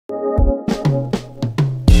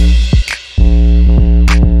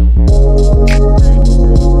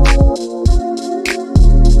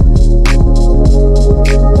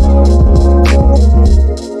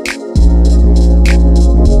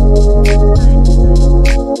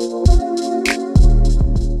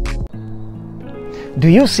Do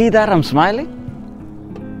you see that I'm smiling?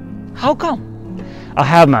 How come? I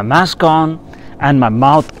have my mask on and my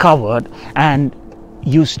mouth covered, and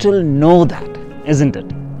you still know that, isn't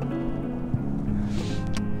it?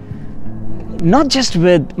 Not just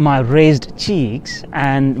with my raised cheeks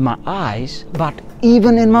and my eyes, but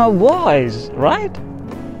even in my voice, right?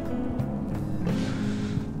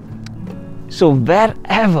 So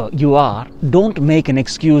wherever you are, don't make an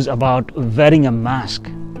excuse about wearing a mask.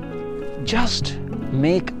 Just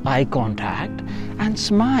make eye contact and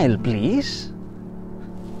smile, please.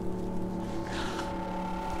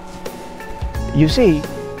 You see,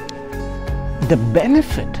 the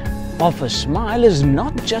benefit of a smile is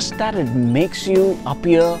not just that it makes you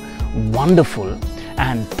appear wonderful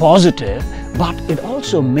and positive, but it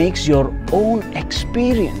also makes your own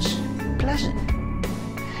experience pleasant.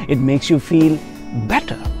 It makes you feel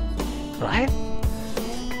better, right?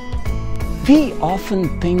 We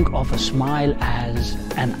often think of a smile as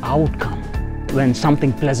an outcome when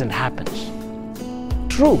something pleasant happens.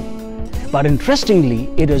 True, but interestingly,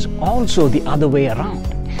 it is also the other way around.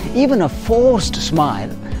 Even a forced smile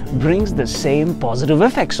brings the same positive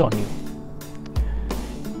effects on you.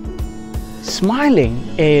 Smiling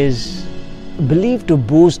is believed to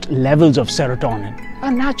boost levels of serotonin,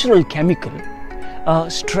 a natural chemical, a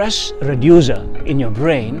stress reducer in your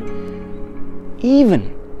brain,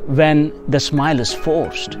 even when the smile is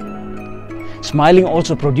forced. Smiling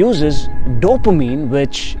also produces dopamine,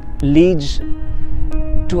 which leads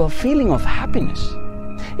to a feeling of happiness.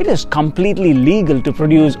 It is completely legal to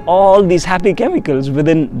produce all these happy chemicals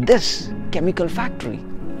within this chemical factory,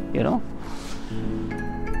 you know.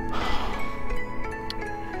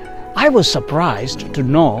 I was surprised to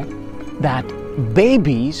know that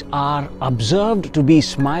babies are observed to be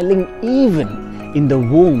smiling even in the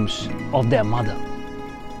wombs of their mother.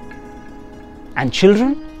 And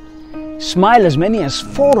children smile as many as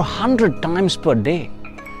 400 times per day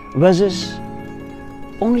versus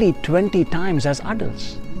only 20 times as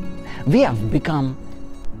adults. We have become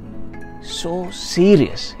so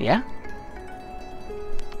serious, yeah?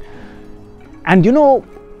 And you know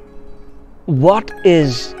what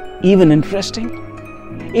is even interesting?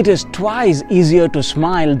 It is twice easier to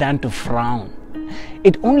smile than to frown.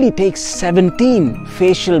 It only takes 17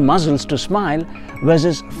 facial muscles to smile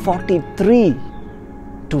versus 43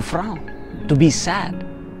 to frown, to be sad.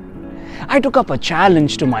 I took up a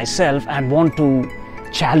challenge to myself and want to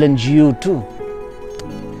challenge you too.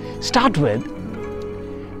 Start with,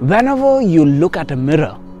 whenever you look at a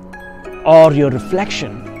mirror or your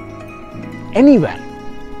reflection anywhere,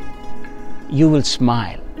 you will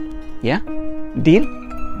smile. Yeah? Deal?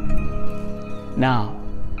 Now,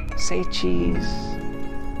 say cheese.